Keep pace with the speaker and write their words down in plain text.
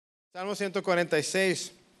Salmo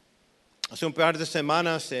 146. Hace un par de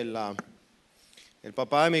semanas el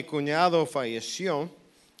papá de mi cuñado falleció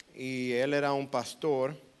y él era un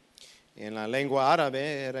pastor en la lengua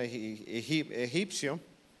árabe, era egipcio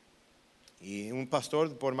y un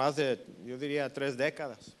pastor por más de, yo diría, 3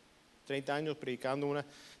 décadas, 30 años predicando en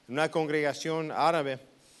una congregación árabe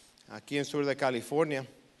aquí en sur de California.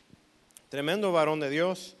 Tremendo varón de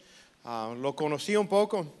Dios, lo conocí un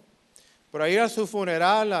poco. Por ir a su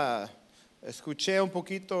funeral escuché un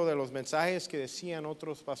poquito de los mensajes que decían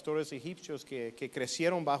otros pastores egipcios que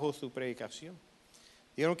crecieron bajo su predicación.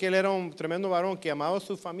 Dijeron que él era un tremendo varón que amaba a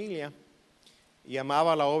su familia y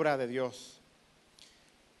amaba la obra de Dios.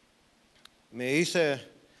 Me dice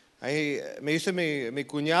mi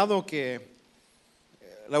cuñado que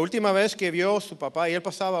la última vez que vio a su papá, y él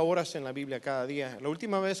pasaba horas en la Biblia cada día, la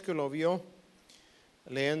última vez que lo vio,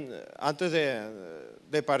 antes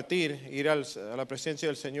de partir, ir a la presencia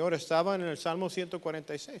del Señor, estaba en el Salmo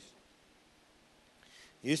 146.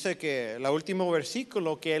 Y dice que el último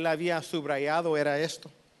versículo que él había subrayado era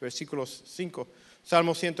esto, versículo 5,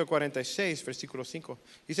 Salmo 146, versículo 5.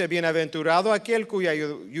 Dice, bienaventurado aquel cuyo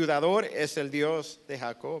ayudador es el Dios de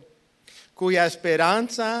Jacob, cuya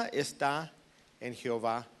esperanza está en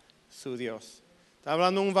Jehová, su Dios. Está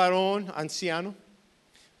hablando de un varón anciano,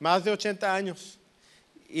 más de 80 años.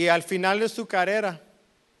 Y al final de su carrera,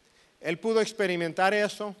 él pudo experimentar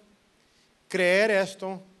eso, creer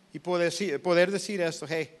esto y poder decir esto,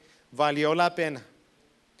 hey, valió la pena.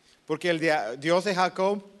 Porque el Dios de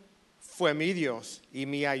Jacob fue mi Dios y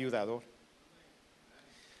mi ayudador.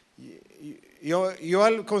 Yo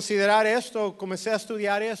al considerar esto, comencé a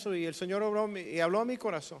estudiar eso y el Señor habló a mi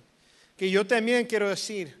corazón. Que yo también quiero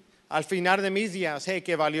decir, al final de mis días, hey,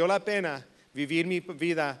 que valió la pena vivir mi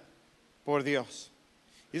vida por Dios.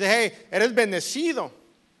 Dice, hey, eres bendecido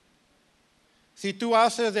si tú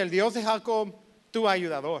haces del Dios de Jacob tu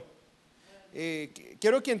ayudador.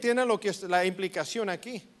 Quiero que entiendan lo que es la implicación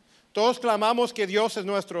aquí. Todos clamamos que Dios es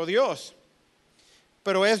nuestro Dios,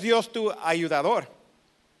 pero es Dios tu ayudador.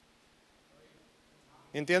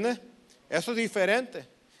 ¿Entiendes? Eso es diferente.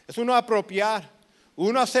 Es uno apropiar,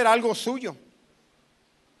 uno hacer algo suyo.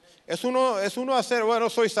 Es uno hacer, bueno,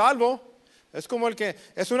 soy salvo. Es como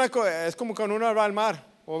es como cuando uno va al mar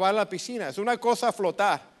o va a la piscina. Es una cosa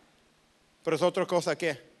flotar, pero es otra cosa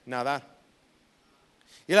que nadar.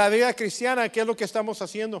 Y la vida cristiana, ¿qué es lo que estamos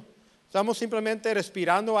haciendo? ¿Estamos simplemente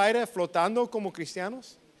respirando aire, flotando como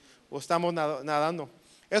cristianos? ¿O estamos nadando?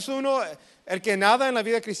 El que nada en la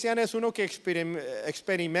vida cristiana es uno que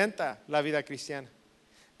experimenta la vida cristiana.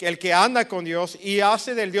 El que anda con Dios y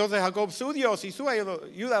hace del Dios de Jacob su Dios y su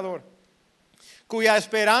ayudador, cuya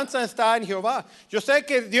esperanza está en Jehová. Yo sé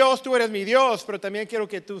que Dios, tú eres mi Dios, pero también quiero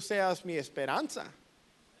que tú seas mi esperanza.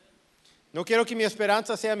 No quiero que mi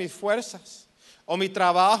esperanza sea mis fuerzas, o mi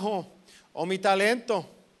trabajo, o mi talento,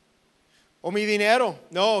 o mi dinero.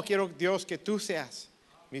 No, quiero, Dios, que tú seas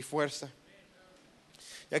mi fuerza.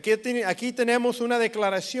 Y aquí tenemos una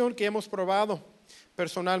declaración que hemos probado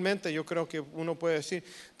personalmente. Yo creo que uno puede decir,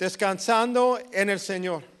 descansando en el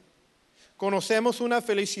Señor. Conocemos una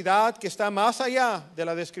felicidad que está más allá de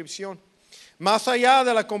la descripción, más allá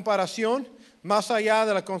de la comparación, más allá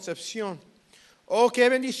de la concepción. Oh, qué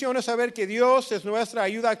bendición es saber que Dios es nuestra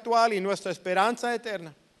ayuda actual y nuestra esperanza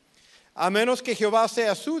eterna. A menos que Jehová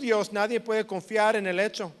sea su Dios, nadie puede confiar en el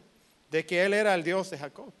hecho de que Él era el Dios de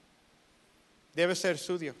Jacob. Debe ser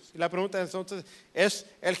su Dios. Y la pregunta entonces, ¿es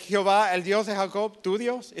el Jehová, el Dios de Jacob, tu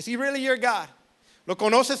Dios? ¿Is he really your God? ¿Lo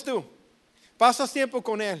conoces tú? ¿Pasas tiempo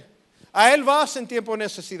con Él? ¿A Él vas en tiempo de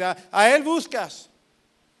necesidad? ¿A Él buscas?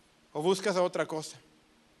 ¿O buscas a otra cosa?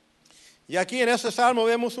 Y aquí en este salmo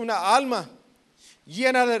vemos una alma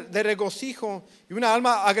llena de regocijo y una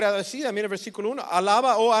alma agradecida. Mira el versículo 1.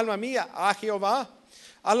 Alaba, oh alma mía, a Jehová.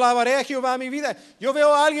 Alabaré a Jehová mi vida. Yo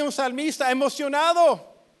veo a alguien, un salmista,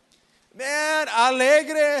 emocionado.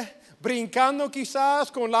 Alegre, brincando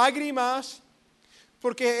quizás con lágrimas.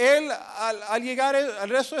 Porque él, al llegar al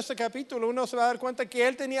resto de este capítulo, uno se va a dar cuenta que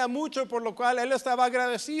él tenía mucho por lo cual él estaba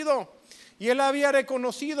agradecido. Y él había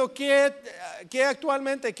reconocido que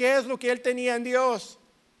actualmente, qué es lo que él tenía en Dios.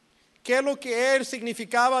 Qué es lo que él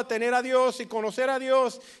significaba tener a Dios y conocer a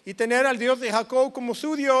Dios y tener al Dios de Jacob como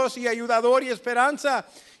su Dios y ayudador y esperanza.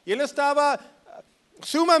 Y él estaba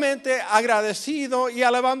sumamente agradecido y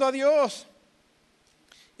alabando a Dios.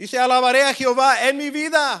 Dice, alabaré a Jehová en mi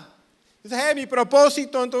vida. Dice, hey, mi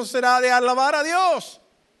propósito entonces será de alabar a Dios.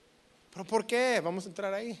 ¿Pero por qué? Vamos a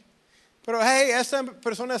entrar ahí. Pero hey, esa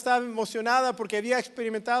persona estaba emocionada porque había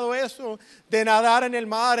experimentado eso de nadar en el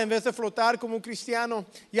mar en vez de flotar como un cristiano.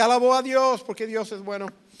 Y alabó a Dios porque Dios es bueno.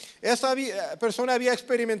 Esa persona había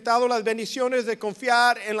experimentado las bendiciones de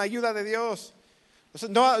confiar en la ayuda de Dios.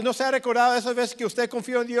 No se ha recordado esas veces que usted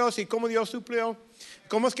confió en Dios y cómo Dios suplió.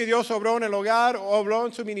 Cómo es que Dios obró en el hogar, o obró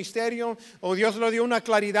en su ministerio, o Dios le dio una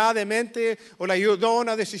claridad de mente, o le ayudó a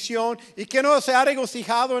una decisión, y que no se ha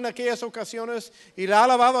regocijado en aquellas ocasiones y le ha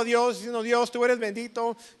alabado a Dios diciendo: Dios, tú eres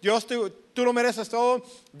bendito, Dios, tú lo mereces todo.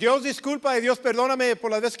 Dios, disculpa y Dios, perdóname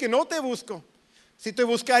por las veces que no te busco. Si te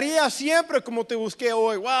buscaría siempre como te busqué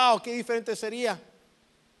hoy, wow, qué diferente sería.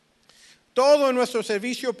 Todo nuestro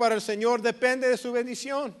servicio para el Señor depende de su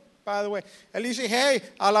bendición. By the way, Él dice: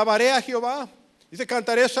 hey, alabaré a Jehová. Dice: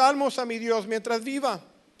 cantaré salmos a mi Dios mientras viva.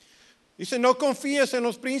 Dice: no confíes en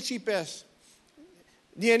los príncipes,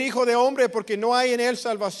 ni en hijo de hombre, porque no hay en él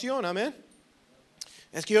salvación. Amén.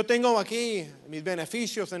 Es que yo tengo aquí mis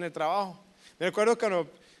beneficios en el trabajo. Me recuerdo cuando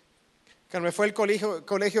me fue al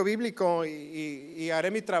colegio bíblico y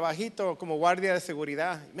haré mi trabajito como guardia de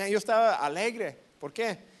seguridad. Yo estaba alegre. ¿Por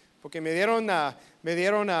qué? Porque me dieron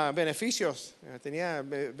beneficios. Tenía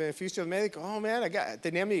beneficios médicos. Oh, man,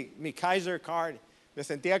 tenía mi Kaiser card. Me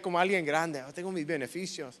sentía como alguien grande. Oh, tengo mis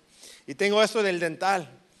beneficios. Y tengo eso del dental.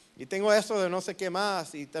 Y tengo eso de no sé qué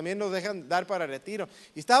más. Y también nos dejan dar para retiro.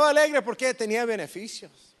 Y estaba alegre porque tenía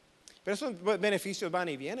beneficios. Pero esos beneficios van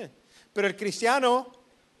y vienen. Pero el cristiano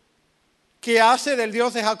que hace del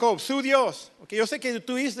Dios de Jacob su Dios, porque yo sé que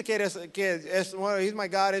tú dices que es well, he's my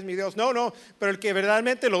God, es mi Dios. No, pero el que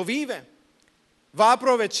verdaderamente lo vive va a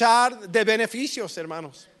aprovechar de beneficios,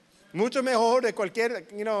 hermanos. Mucho mejor de cualquier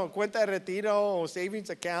cuenta de retiro o savings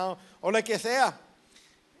account o lo que sea.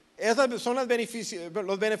 Esos son los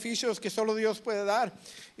beneficios que solo Dios puede dar.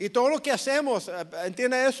 Y todo lo que hacemos,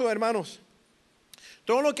 entienda eso, hermanos.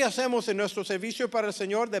 Todo lo que hacemos en nuestro servicio para el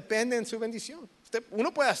Señor depende de su bendición.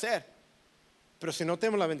 Uno puede hacer, pero si no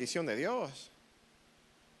tenemos la bendición de Dios,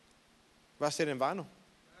 va a ser en vano.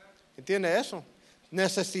 ¿Entiende eso?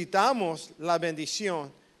 Necesitamos la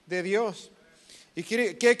bendición de Dios. Y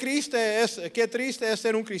qué triste es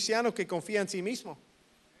ser un cristiano que confía en sí mismo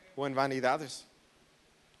o en vanidades.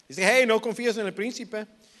 Dice: hey, no confíes en el príncipe,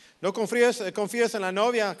 no confíes en la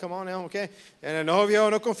novia, come on now, okay, en el novio,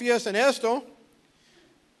 no confíes en esto,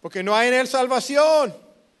 porque no hay en él salvación.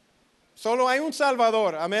 Solo hay un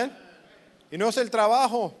Salvador, amén. Y no es el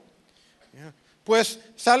trabajo. Pues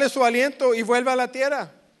sale su aliento y vuelve a la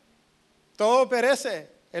tierra. Todo perece,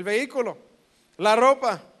 el vehículo, la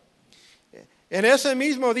ropa. En ese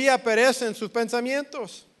mismo día perecen sus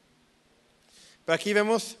pensamientos. Pero aquí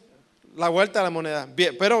vemos la vuelta a la moneda.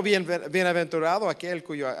 Pero bienaventurado aquel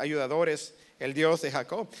cuyo ayudador es el Dios de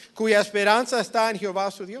Jacob, cuya esperanza está en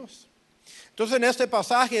Jehová su Dios. Entonces en este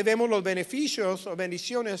pasaje vemos los beneficios o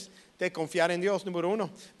bendiciones de confiar en Dios. Número 1,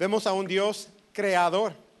 vemos a un Dios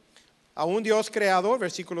creador. A un Dios creador,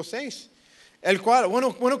 versículo 6. El cual,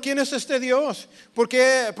 bueno, ¿quién es este Dios? ¿Por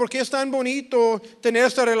qué es tan bonito tener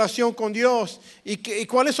esta relación con Dios? ¿Y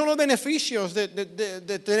cuáles son los beneficios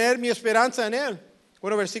de tener mi esperanza en Él?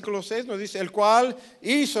 Bueno, versículo 6 nos dice: el cual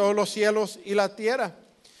hizo los cielos y la tierra.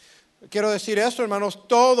 Quiero decir esto, hermanos,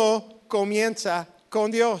 todo comienza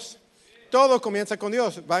con Dios. Todo comienza con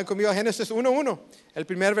Dios. Vayan conmigo a Génesis 1:1, el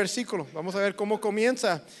primer versículo. Vamos a ver cómo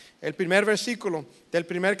comienza el primer versículo del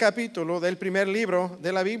primer capítulo del primer libro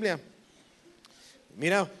de la Biblia.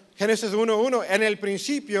 Mira, Génesis 1:1, en el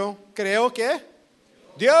principio creó ¿qué?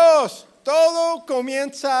 Dios. Todo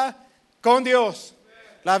comienza con Dios.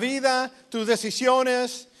 La vida, tus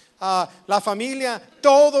decisiones, la familia,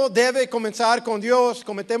 todo debe comenzar con Dios.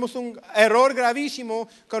 Cometemos un error gravísimo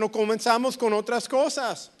cuando comenzamos con otras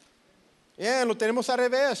cosas. Lo tenemos al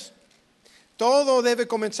revés. Todo debe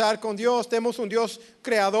comenzar con Dios. Tenemos un Dios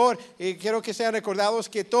creador y quiero que sean recordados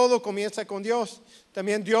que todo comienza con Dios.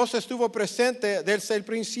 También Dios estuvo presente desde el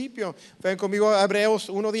principio. Ven conmigo a Hebreos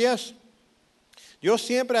 1:10. Dios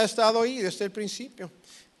siempre ha estado ahí desde el principio.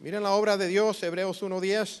 Miren la obra de Dios, Hebreos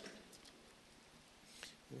 1:10.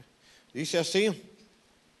 Dice así: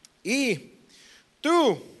 y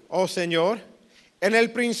tú, oh Señor, en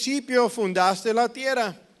el principio fundaste la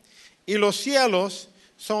tierra, y los cielos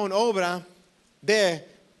son obra de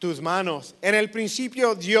tus manos. En el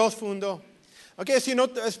principio Dios fundó. Okay,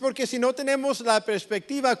 es porque si no tenemos la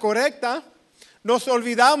perspectiva correcta, nos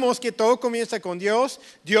olvidamos que todo comienza con Dios.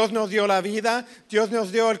 Dios nos dio la vida, Dios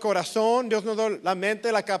nos dio el corazón, Dios nos dio la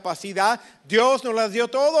mente, la capacidad. Dios nos las dio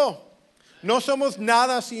todo. No somos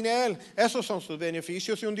nada sin Él. Esos son sus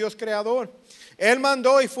beneficios y un Dios creador. Él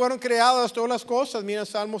mandó y fueron creadas todas las cosas. Mira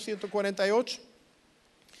Salmo 148.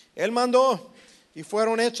 Él mandó y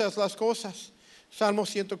fueron hechas las cosas. Salmo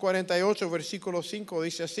 148, versículo 5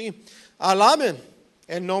 dice así: alaben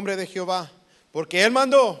el nombre de Jehová, porque Él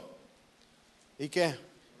mandó. ¿Y qué?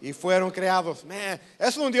 y fueron creados. Man, eso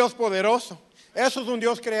es un Dios poderoso. Eso es un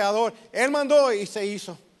Dios creador. Él mandó y se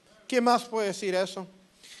hizo. ¿Quién más puede decir eso?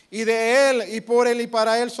 Y de Él, y por Él, y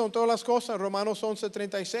para Él son todas las cosas. Romanos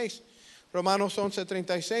 11:36. Romanos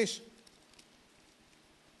 11:36.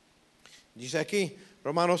 Dice aquí,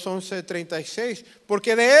 Romanos 11:36.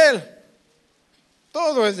 Porque de Él,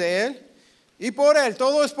 todo es de Él. Y por Él,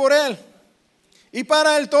 todo es por Él. Y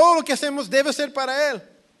para Él, todo lo que hacemos debe ser para Él.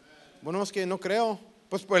 Bueno, es que no creo.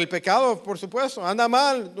 Pues por el pecado, por supuesto. Anda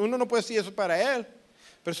mal, uno no puede decir eso es para Él.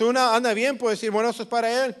 Pero si uno anda bien, puede decir, bueno, eso es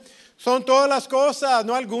para Él. Son todas las cosas,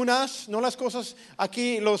 no algunas, no las cosas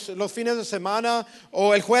aquí los fines de semana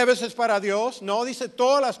o el jueves es para Dios. No, dice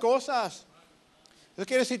todas las cosas. Eso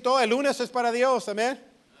quiere decir todo. El lunes es para Dios, amén.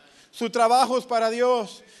 Su trabajo es para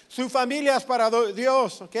Dios. Su familia es para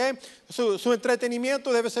Dios, ¿ok? Su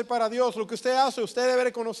entretenimiento debe ser para Dios. Lo que usted hace, usted debe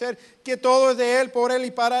reconocer que todo es de Él, por Él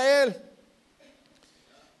y para Él.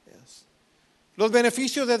 Yes. Los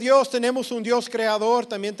beneficios de Dios, tenemos un Dios creador,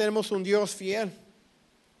 también tenemos un Dios fiel.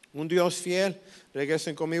 Un Dios fiel.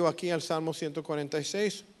 Regresen conmigo aquí al Salmo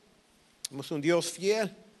 146. Tenemos un Dios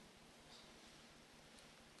fiel,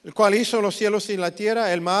 el cual hizo los cielos y la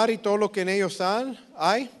tierra, el mar y todo lo que en ellos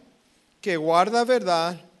hay, que guarda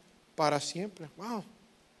verdad para siempre. Wow,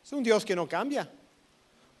 es un Dios que no cambia.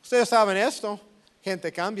 Ustedes saben esto,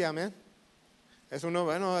 gente cambia, amén. Es uno,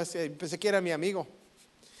 bueno, pensé que era mi amigo.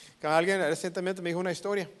 Que alguien recientemente me dijo una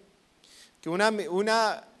historia, que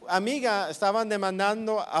una amiga estaban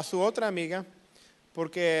demandando a su otra amiga,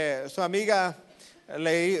 porque su amiga,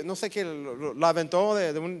 no sé qué, la aventó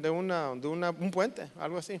de un puente,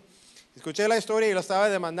 algo así. Escuché la historia y la estaba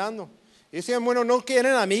demandando. Y decían, bueno, no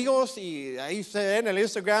quieren amigos, y ahí se ven en el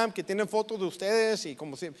Instagram que tienen fotos de ustedes y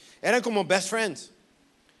como si eran como best friends.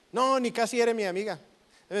 No, ni casi eres mi amiga.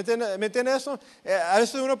 ¿Me entiende eso? A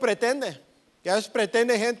veces uno pretende, y a veces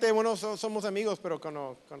pretende gente, bueno, somos amigos, pero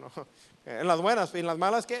en las buenas y en las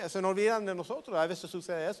malas, ¿qué? Se nos olvidan de nosotros. A veces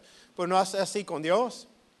sucede eso, pero no es así con Dios.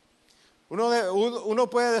 Uno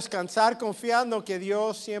puede descansar confiando que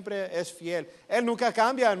Dios siempre es fiel. Él nunca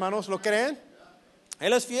cambia, hermanos, ¿lo creen?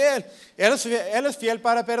 Él es fiel. Él es fiel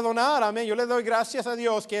para perdonar, amén. Yo le doy gracias a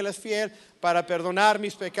Dios que Él es fiel para perdonar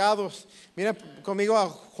mis pecados. Mira conmigo a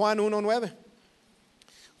Juan 1:9.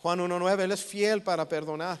 Juan 1:9, Él es fiel para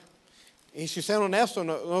perdonar. Y si ser honesto,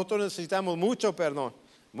 nosotros necesitamos mucho perdón,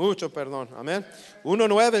 amén.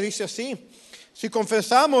 1:9 dice así, si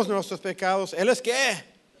confesamos nuestros pecados, Él es ¿qué?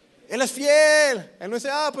 Él es fiel. Él no dice,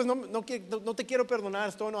 pues no te quiero perdonar,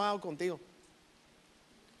 estoy enojado contigo.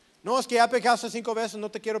 No, es que ya pecaste 5 veces, no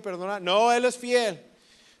te quiero perdonar. No, Él es fiel.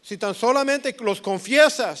 Si tan solamente los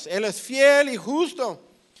confiesas, Él es fiel y justo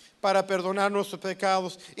para perdonar nuestros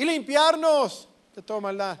pecados y limpiarnos de toda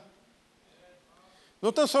maldad.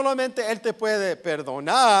 No tan solamente Él te puede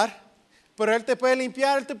perdonar, pero Él te puede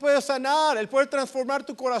limpiar, Él te puede sanar, Él puede transformar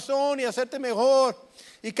tu corazón y hacerte mejor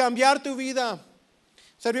y cambiar tu vida.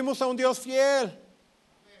 Servimos a un Dios fiel.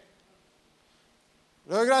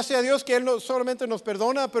 Le doy gracias a Dios que Él no solamente nos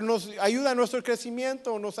perdona, pero nos ayuda en nuestro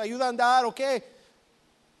crecimiento, nos ayuda a andar, ¿ok?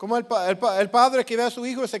 Como el padre que ve a su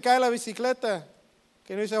hijo y se cae en la bicicleta,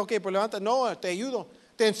 que no dice, ok, pues levanta, no, te ayudo,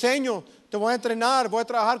 te enseño, te voy a entrenar, voy a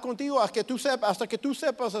trabajar contigo hasta que tú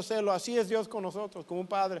sepas hacerlo. Así es Dios con nosotros, como un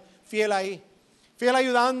padre fiel ahí, fiel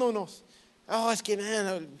ayudándonos. Es que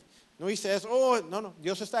no hice eso, no,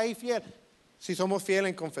 Dios está ahí fiel, si somos fieles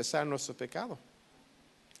en confesar nuestro pecado.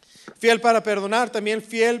 Fiel para perdonar, también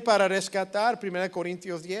fiel para rescatar, 1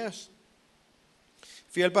 Corintios 10.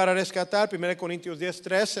 Fiel para rescatar, 1 Corintios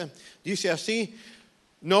 10:13. Dice así,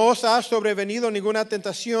 no os ha sobrevenido ninguna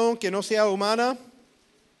tentación que no sea humana,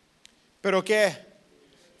 pero ¿qué?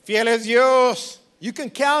 Fiel es Dios. You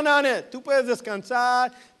can count on it. Tú puedes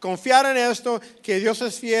descansar, confiar en esto, que Dios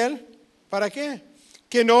es fiel. ¿Para qué?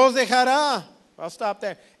 Que no os dejará. I'll stop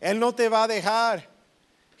there. Él no te va a dejar.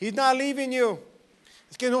 He's not leaving you.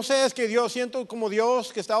 Es que no sé, es que Dios, siento como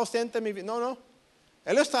Dios que está ausente en mi vida. No,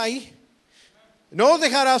 Él está ahí. No os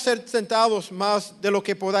dejará ser tentados más de lo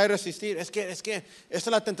que podáis resistir. Es que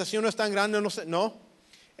la tentación no es tan grande, no.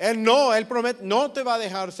 Él promete, no te va a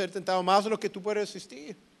dejar ser tentado más de lo que tú puedes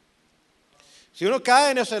resistir. Si uno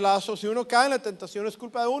cae en ese lazo, si uno cae en la tentación, es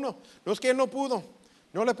culpa de uno. No es que Él no pudo.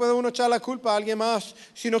 No le puede uno echar la culpa a alguien más,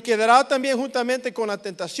 sino que dará también juntamente con la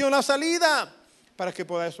tentación la salida para que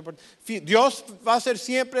podáis soportar. Dios va a ser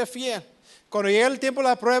siempre fiel. Cuando llegue el tiempo de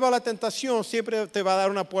la prueba, la tentación, siempre te va a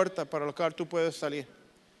dar una puerta para la cual tú puedes salir.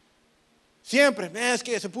 Siempre, es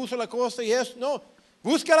que se puso la cosa y eso. No,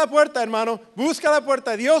 busca la puerta, hermano, busca la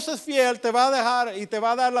puerta. Dios es fiel, te va a dejar y te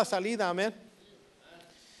va a dar la salida, amén.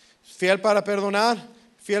 Fiel para perdonar,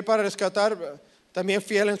 fiel para rescatar. también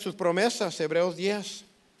fiel en sus promesas, Hebreos 10.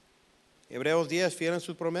 Hebreos 10, fiel en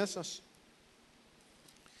sus promesas.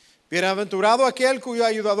 Bienaventurado aquel cuyo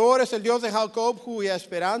ayudador es el Dios de Jacob, cuya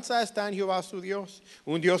esperanza está en Jehová su Dios,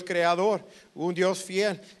 un Dios creador, un Dios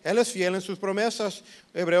fiel. Él es fiel en sus promesas.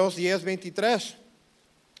 Hebreos 10, 23.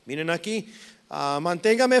 Miren aquí,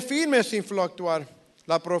 manténgame firme sin fluctuar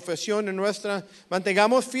la profesión de nuestra,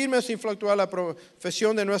 mantengamos firme sin fluctuar la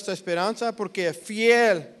profesión de nuestra esperanza, porque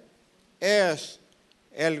fiel es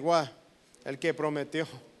el que prometió.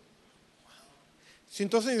 Si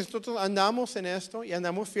entonces nosotros andamos en esto y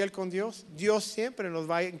andamos fiel con Dios, Dios siempre nos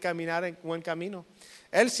va a encaminar en buen camino.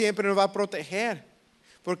 Él siempre nos va a proteger,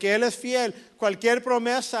 porque Él es fiel. Cualquier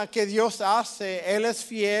promesa que Dios hace, Él es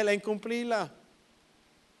fiel en cumplirla.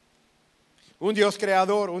 Un Dios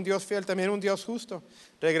creador, un Dios fiel, también un Dios justo.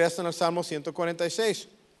 Regresan al Salmo 146.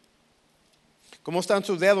 ¿Cómo están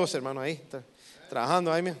sus dedos, hermano? Ahí,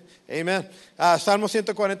 trabajando. Amén. Salmo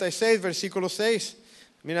 146, versículo 6.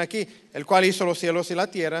 Mira aquí, el cual hizo los cielos y la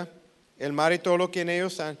tierra, el mar y todo lo que en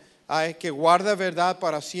ellos hay, que guarda verdad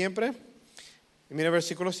para siempre. Y mira el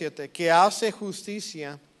versículo 7, que hace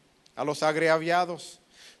justicia a los agraviados.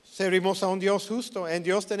 Servimos a un Dios justo, en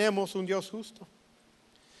Dios tenemos un Dios justo.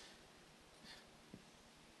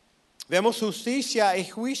 Vemos justicia y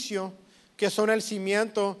juicio que son el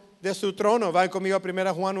cimiento de su trono. Vayan conmigo a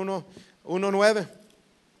 1 Juan 1:9.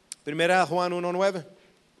 1 Juan 1:9.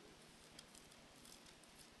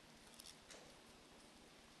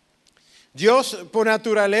 Dios por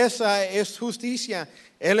naturaleza es justicia.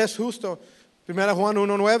 Él es justo. 1 Juan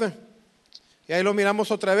 1:9. Y ahí lo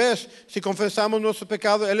miramos otra vez. Si confesamos nuestros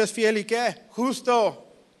pecados, Él es fiel y ¿qué? Justo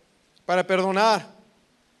para perdonar.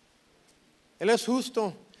 Él es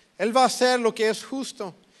justo. Él va a hacer lo que es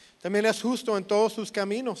justo. También es justo en todos sus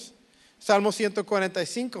caminos. Salmo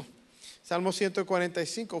 145. Salmo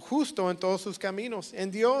 145. Justo en todos sus caminos.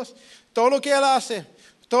 En Dios, todo lo que Él hace,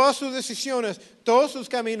 todas sus decisiones, todos sus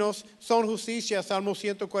caminos son justicia. Salmo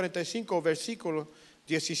 145, versículo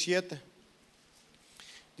 17.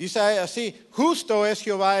 Dice así, justo es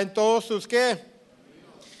Jehová en todos sus ¿qué?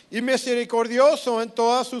 Y misericordioso en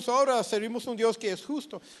todas sus obras. Servimos un Dios que es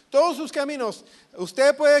justo. Todos sus caminos.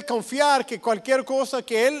 Usted puede confiar que cualquier cosa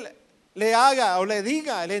que Él le haga o le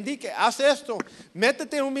diga, le indique, haz esto,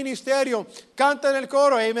 métete en un ministerio, canta en el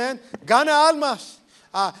coro, amén, gana almas.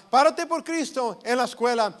 Párate por Cristo en la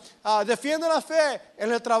escuela, defiende la fe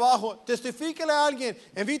en el trabajo, testifíquele a alguien,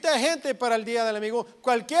 invita a gente para el día del amigo.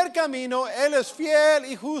 Cualquier camino, Él es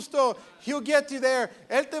fiel y justo. He'll get you there.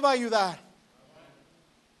 Él te va a ayudar.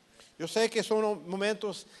 Yo sé que son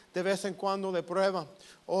momentos de vez en cuando de prueba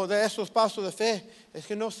o de esos pasos de fe. Es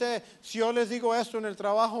que no sé si yo les digo esto en el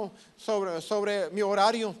trabajo sobre mi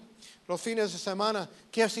horario los fines de semana,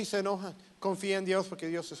 que si se enojan. Confía en Dios porque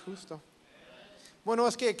Dios es justo. Bueno,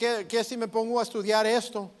 es que si me pongo a estudiar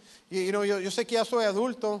esto, y yo sé que ya soy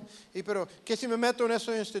adulto, pero que si me meto en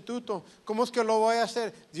ese instituto, ¿cómo es que lo voy a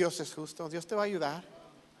hacer? Dios es justo, Dios te va a ayudar.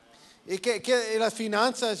 Y que las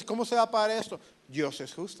finanzas, ¿cómo se va a pagar esto? Dios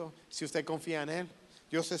es justo, si usted confía en Él.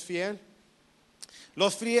 Dios es fiel.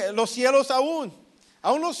 Los cielos aún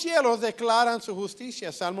los cielos declaran su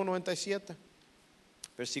justicia. Salmo 97,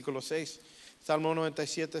 versículo 6. Salmo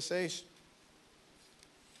 97, 6.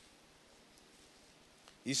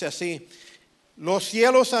 Dice así, los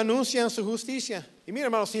cielos anuncian su justicia. Y mira,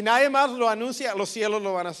 hermano, si nadie más lo anuncia, los cielos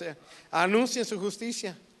lo van a hacer. Anuncian su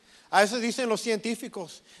justicia. A veces dicen los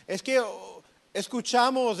científicos, es que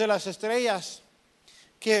escuchamos de las estrellas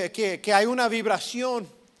que hay una vibración,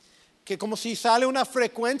 que como si sale una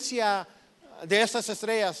frecuencia de esas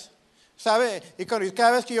estrellas, ¿sabe? Y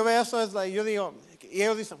cada vez que yo veo eso, yo digo, y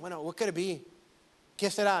ellos dicen, bueno, what could it be?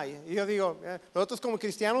 ¿Qué será? Y yo digo, nosotros como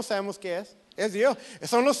cristianos sabemos qué es. Es Dios.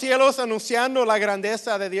 Son los cielos anunciando la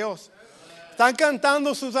grandeza de Dios. Están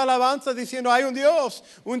cantando sus alabanzas diciendo, hay un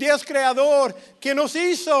Dios creador que nos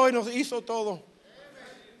hizo y nos hizo todo.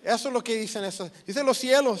 Eso es lo que dicen eso. Dicen los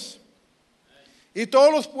cielos. Y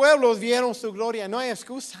todos los pueblos vieron su gloria. No hay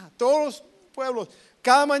excusa. Todos los pueblos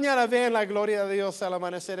cada mañana ven la gloria de Dios al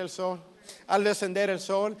amanecer el sol, al descender el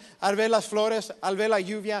sol, al ver las flores, al ver la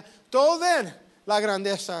lluvia. Todos ven la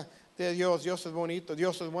grandeza de Dios. Dios es bonito,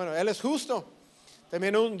 Dios es bueno. Él es justo.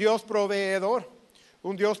 También un Dios proveedor.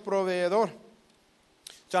 Un Dios proveedor.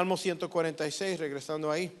 Salmo 146,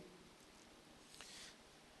 regresando ahí.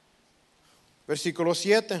 Versículo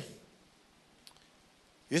 7.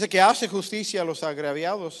 Dice que hace justicia a los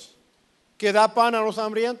agraviados, que da pan a los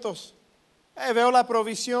hambrientos. Veo la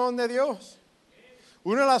provisión de Dios.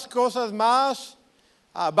 Una de las cosas más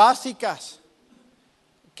básicas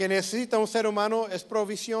que necesita un ser humano es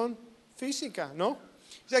provisión física, ¿no?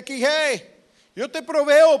 Dice aquí, hey, Yo te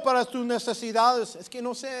proveo para tus necesidades. Es que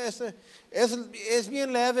no sé, es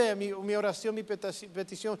bien leve mi oración, mi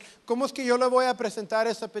petición. ¿Cómo es que yo le voy a presentar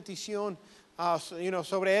esa petición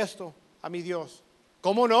sobre esto a mi Dios?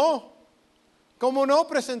 ¿Cómo no? ¿Cómo no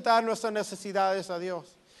presentar nuestras necesidades a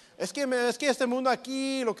Dios? Es que este mundo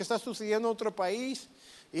aquí, lo que está sucediendo en otro país,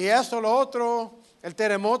 y eso, lo otro, el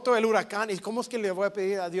terremoto, el huracán, ¿y cómo es que le voy a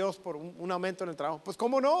pedir a Dios por un aumento en el trabajo? Pues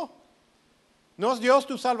 ¿cómo no? ¿No es Dios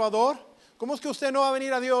tu Salvador? ¿Cómo es que usted no va a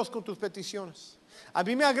venir a Dios con tus peticiones? A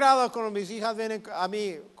mí me agrada cuando mis hijas vienen a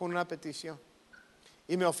mí con una petición.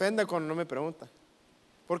 Y me ofende cuando no me preguntan.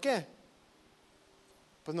 ¿Por qué?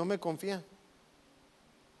 Pues no me confían.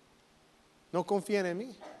 No confían en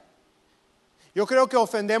mí. Yo creo que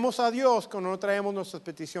ofendemos a Dios cuando no traemos nuestras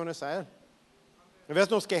peticiones a Él. A veces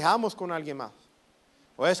nos quejamos con alguien más.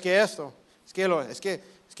 O es que esto, es que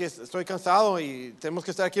estoy cansado y tenemos que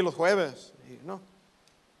estar aquí los jueves. Y no.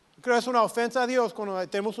 Creo que es una ofensa a Dios cuando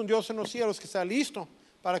tenemos un Dios en los cielos que está listo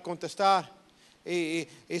para contestar y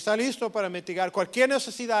está listo para mitigar cualquier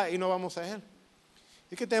necesidad y no vamos a Él.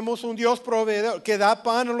 Y que tenemos un Dios proveedor que da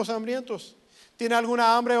pan a los hambrientos. ¿Tiene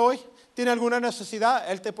alguna hambre hoy? ¿Tiene alguna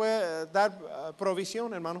necesidad? Él te puede dar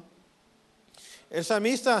provisión, hermano. El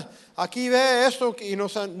salmista aquí ve esto y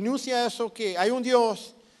nos anuncia eso, que hay un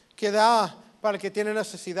Dios que da para el que tiene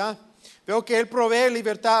necesidad. Veo que Él provee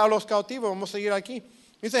libertad a los cautivos. Vamos a seguir aquí.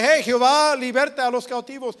 Dice, hey, Jehová liberta a los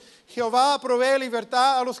cautivos. Jehová provee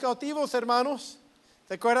libertad a los cautivos, hermanos.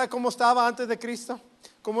 ¿Se acuerdan cómo estaba antes de Cristo?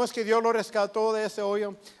 ¿Cómo es que Dios lo rescató de ese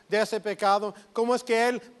hoyo, de ese pecado? ¿Cómo es que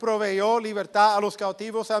Él proveyó libertad a los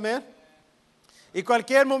cautivos? Amén. Y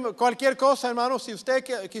cualquier cosa, hermanos, si usted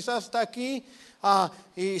quizás está aquí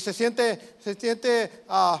y se siente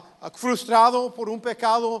frustrado por un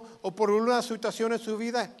pecado o por una situación en su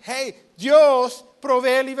vida, hey, Dios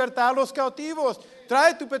provee libertad a los cautivos.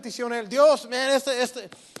 Trae tu petición a Él. Dios,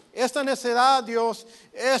 esta necedad, Dios,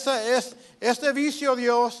 este vicio,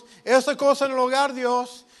 Dios, esta cosa en el hogar,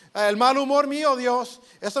 Dios, el mal humor mío, Dios,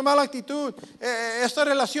 esta mala actitud, esta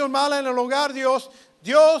relación mala en el hogar, Dios,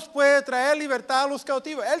 Dios puede traer libertad a los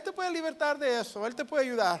cautivos. Él te puede libertar de eso, Él te puede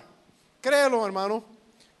ayudar. Créelo, hermano,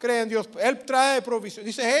 cree en Dios. Él trae provisión.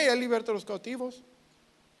 Dice, hey, Él liberta a los cautivos.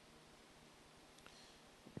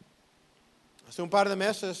 Hace un par de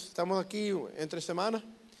meses estamos aquí entre semana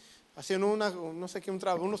haciendo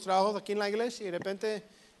unos trabajos aquí en la iglesia y de repente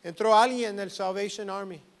entró alguien del Salvation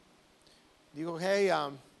Army. Digo, hey,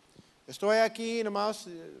 estoy aquí nomás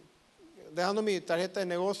dejando mi tarjeta de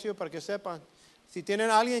negocio para que sepan. Si tienen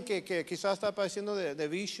a alguien que quizás está padeciendo de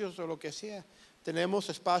vicios o lo que sea, tenemos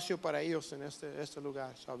espacio para ellos en este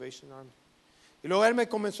lugar, Salvation Army. Y luego él me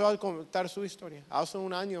comenzó a contar su historia. Hace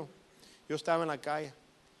un año yo estaba en la calle.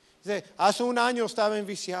 Dice, hace un año estaba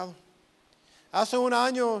enviciado. Hace un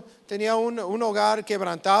año tenía un hogar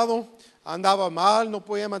quebrantado, andaba mal, no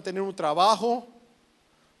podía mantener un trabajo,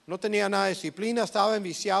 no tenía nada de disciplina, estaba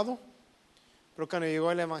enviciado. Pero cuando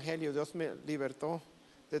llegó el Evangelio, Dios me libertó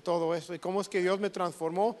de todo eso. ¿Y cómo es que Dios me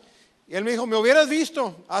transformó? Y él me dijo, me hubieras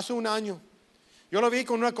visto hace un año. Yo lo vi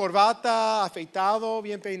con una corbata, afeitado,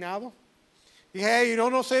 bien peinado. Dije, hey,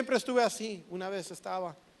 no siempre estuve así. Una vez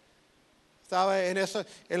estaba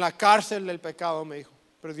en la cárcel del pecado, me dijo,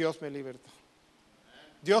 pero Dios me libertó.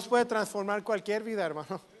 Dios puede transformar cualquier vida,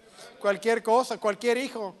 hermano. Cualquier cosa, cualquier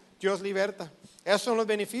hijo, Dios liberta. Esos son los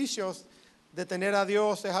beneficios de tener a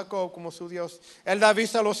Dios, de Jacob, como su Dios. Él da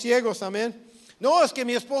vista a los ciegos, amén. No, es que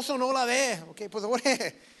mi esposo no la ve. Ok, pues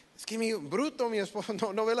es que mi esposo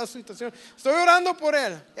no ve la situación. Estoy orando por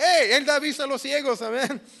él. Hey, él da vista a los ciegos,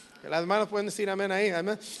 amén. Las hermanas pueden decir amén ahí,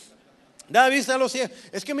 amén. Da vista a los ciegos.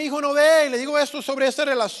 Es que mi hijo no ve. Y le digo esto sobre esta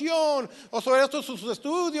relación o sobre estos sus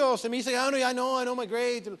estudios. Y me dice, I know my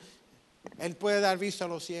grade. Él puede dar vista a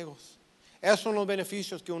los ciegos. Esos son los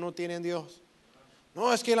beneficios que uno tiene en Dios.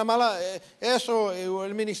 No, es que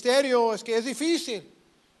el ministerio, es que es difícil.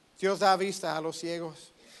 Dios da vista a los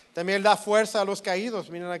ciegos. También Él da fuerza a los caídos.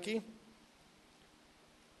 Miren aquí.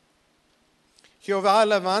 Jehová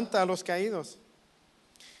levanta a los caídos.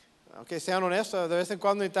 Aunque sean honestos, de vez en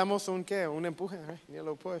cuando necesitamos un empuje,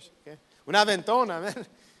 un aventón, amén.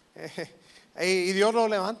 Y Dios lo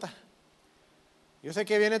levanta. Yo sé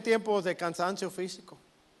que vienen tiempos de cansancio físico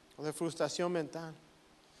o de frustración mental.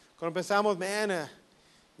 Cuando pensamos,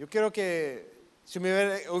 yo quiero que si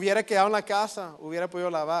me hubiera quedado en la casa, hubiera podido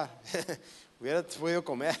lavar, hubiera podido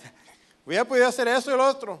comer, hubiera podido hacer eso y lo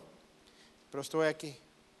otro, pero estoy aquí.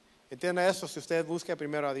 Entienda eso, si usted busca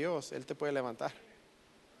primero a Dios, Él te puede levantar.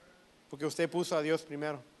 Porque usted puso a Dios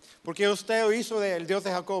primero. Porque usted hizo del Dios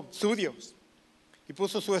de Jacob su Dios. Y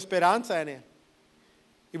puso su esperanza en Él.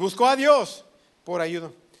 Y buscó a Dios por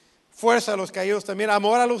ayuda. fuerza a los caídos, también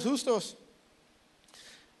amor a los justos.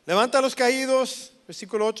 Levanta a los caídos,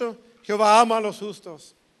 versículo 8, Jehová ama a los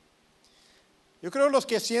justos. Yo creo que los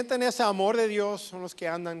que sienten ese amor de Dios son los que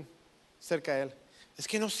andan cerca de Él. Es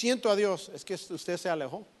que no siento a Dios, es que usted se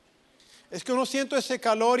alejó. Es que no siento ese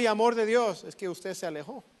calor y amor de Dios, es que usted se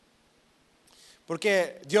alejó.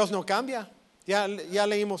 Porque Dios no cambia, ya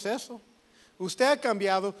leímos eso. Usted ha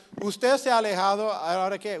cambiado, usted se ha alejado,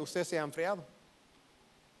 ahora ¿qué? Usted se ha enfriado.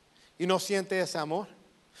 Y no siente ese amor.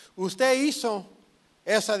 Usted hizo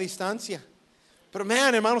esa distancia. Pero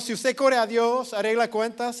man, hermano, si usted corre a Dios, arregla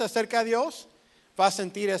cuentas, se acerca a Dios, va a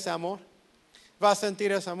sentir ese amor. Va a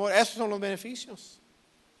sentir ese amor. Esos son los beneficios.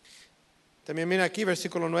 También mira aquí,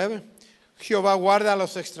 versículo 9. Jehová guarda a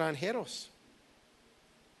los extranjeros.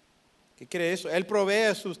 ¿Qué quiere eso? Él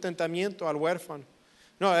provee sustentamiento al huérfano.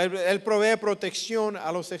 No, él provee protección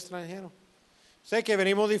a los extranjeros. Sé que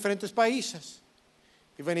venimos de diferentes países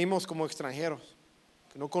y venimos como extranjeros.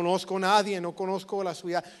 Que no conozco a nadie, no conozco la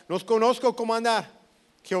ciudad, no conozco cómo andar.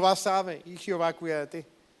 Jehová sabe y Jehová cuida de ti.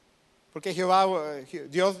 Porque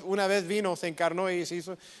Dios una vez vino, se encarnó y se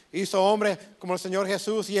hizo hombre como el Señor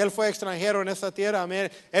Jesús, y Él fue extranjero en esta tierra.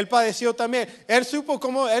 Amén. Él padeció también. Él supo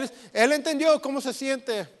cómo, él entendió cómo se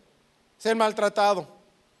siente ser maltratado.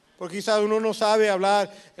 Porque quizás uno no sabe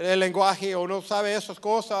hablar el lenguaje o no sabe esas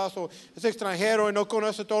cosas o es extranjero y no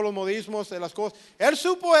conoce todos los modismos de las cosas. Él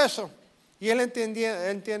supo eso y Él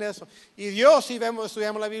entiende eso. Y Dios, si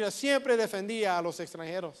estudiamos la Biblia, siempre defendía a los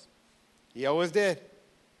extranjeros. Y always did.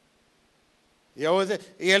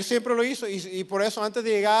 Y Él siempre lo hizo. Y por eso antes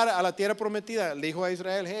de llegar a la tierra prometida, le dijo a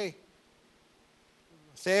Israel, hey,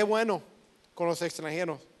 sé bueno con los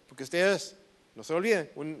extranjeros. Porque ustedes, no se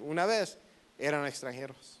olviden, una vez eran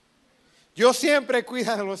extranjeros. Dios siempre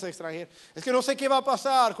cuida de los extranjeros. Es que no sé qué va a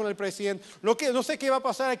pasar con el presidente. No sé qué va a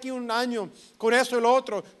pasar aquí un año con eso y lo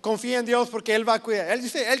otro. Confía en Dios porque Él va a cuidar. Él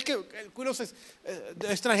dice, Él cuida los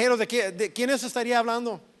extranjeros. ¿De quiénes estaría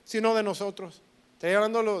hablando? Si no de nosotros. Estaría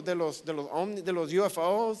hablando de los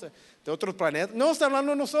UFOs, de otros planetas. No, está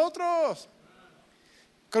hablando de nosotros.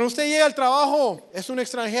 Cuando usted llega al trabajo, es un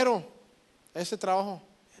extranjero. Ese trabajo,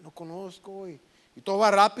 no conozco y todo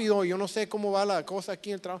va rápido, yo no sé cómo va la cosa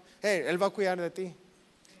aquí en el trabajo. Hey, Él va a cuidar de ti.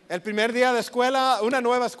 El primer día de escuela, una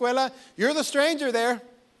nueva escuela, you're the stranger there.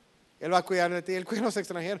 Él va a cuidar de ti, Él cuida de los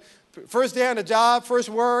extranjeros. First day on the job, first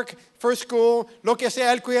work, first school, lo que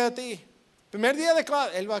sea, Él cuida de ti. Primer día de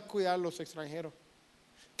clase, Él va a cuidar de los extranjeros.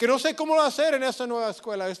 Que no sé cómo lo va a hacer en esa nueva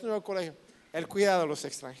escuela, en este nuevo colegio. Él cuida de los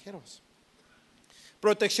extranjeros.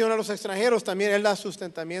 Protección a los extranjeros, también Él da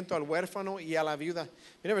sustentamiento al huérfano y a la viuda.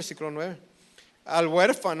 Mira el versículo 9. Al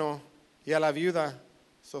huérfano y a la viuda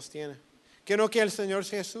sostiene. ¿Que no que el Señor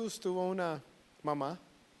Jesús tuvo una mamá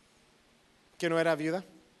que no era viuda?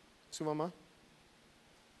 Su mamá.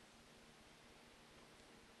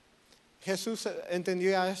 Jesús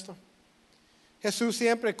entendió esto. Jesús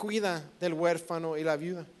siempre cuida del huérfano y la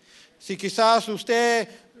viuda. Si quizás usted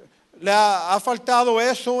le ha faltado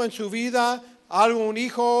eso en su vida, algo, un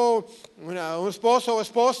hijo, un esposo o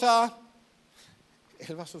esposa,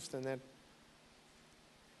 Él va a sostener.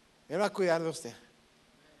 Él va a cuidar de usted.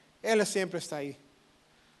 Él siempre está ahí.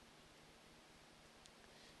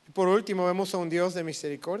 Y por último, vemos a un Dios de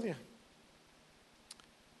misericordia.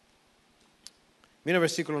 Mira el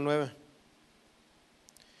versículo 9.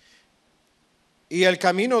 Y el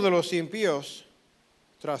camino de los impíos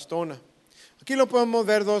trastorna. Aquí lo podemos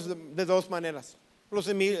ver de dos maneras. Los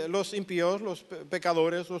impíos, los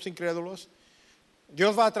pecadores, los incrédulos,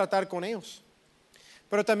 Dios va a tratar con ellos.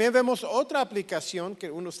 Pero también vemos otra aplicación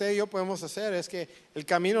que usted y yo podemos hacer, es que el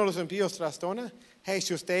camino de los impíos trastorna. Hey,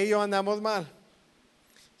 si usted y yo andamos mal,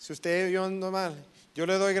 yo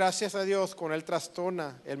le doy gracias a Dios cuando Él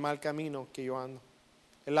trastorna el mal camino que yo ando.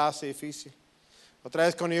 Él la hace difícil. Otra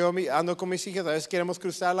vez cuando yo ando con mis hijas, a veces queremos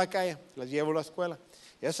cruzar la calle, las llevo a la escuela.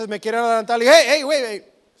 Y a veces me quieren adelantar y hey, wait,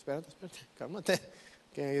 espérate, cálmate,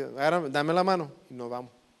 dame la mano y nos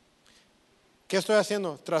vamos. ¿Qué estoy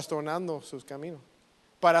haciendo? Trastornando sus caminos.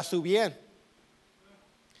 Para su bien.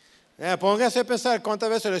 Póngase a pensar cuántas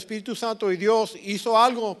veces el Espíritu Santo y Dios hizo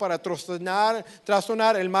algo para trastornar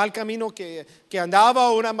el mal camino que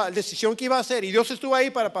andaba, una decisión que iba a hacer, y Dios estuvo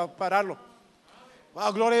ahí para pararlo.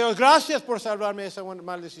 Wow, gloria a Dios, gracias por salvarme de esa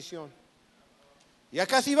mala decisión. Ya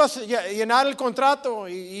casi iba a llenar el contrato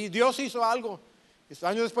y Dios hizo algo. Y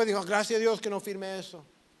años después dijo, gracias a Dios que no firmé eso.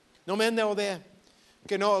 No me endeudé.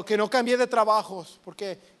 Que no cambié de trabajos,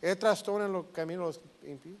 porque Él trastorna los caminos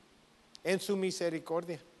impíos en su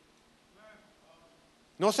misericordia.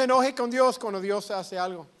 No se enoje con Dios cuando Dios hace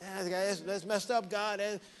algo. It's messed up, God.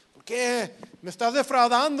 ¿Por qué me estás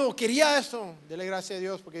defraudando? Quería eso. Dele gracias a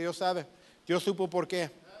Dios porque Dios sabe. Dios supo por qué.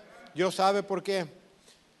 Dios sabe por qué.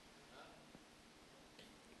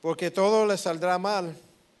 Porque todo le saldrá mal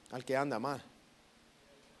al que anda mal.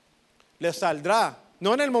 Le saldrá.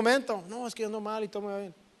 No en el momento. No, es que ando mal y todo me va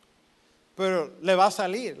bien. Pero le va a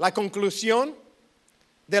salir. La conclusión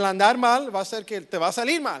del andar mal va a ser que te va a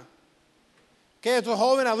salir mal. Que es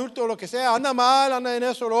joven, adulto, lo que sea, anda mal, anda en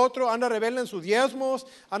eso o lo otro, anda rebelde en sus diezmos,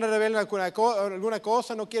 anda rebelde en alguna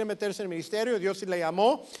cosa, no quiere meterse en el ministerio, Dios sí le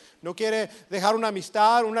llamó, no quiere dejar una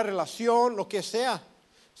amistad, una relación, lo que sea.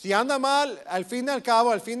 Si anda mal, al fin y al cabo,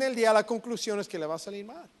 al fin del día, la conclusión es que le va a salir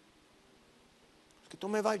mal. Es que todo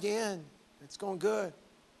me va bien, it's going good.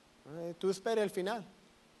 Tú espera el final,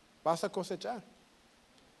 vas a cosechar.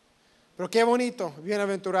 Pero qué bonito,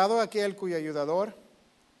 bienaventurado aquel cuyo ayudador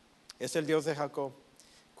es el Dios de Jacob,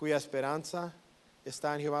 cuya esperanza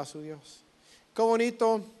está en Jehová su Dios. Qué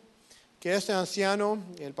bonito que este anciano,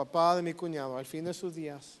 el papá de mi cuñado, al fin de sus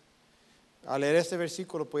días, al leer este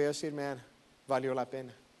versículo, puede decir, man, valió la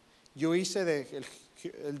pena. Yo hice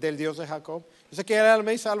del Dios de Jacob. Yo sé que él era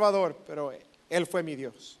mi Salvador, pero él fue mi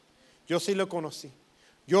Dios. Yo sí lo conocí.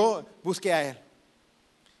 Yo busqué a él.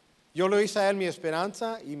 Yo lo hice a él mi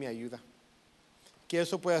esperanza y mi ayuda. Que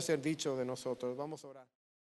eso pueda ser dicho de nosotros. Vamos a orar.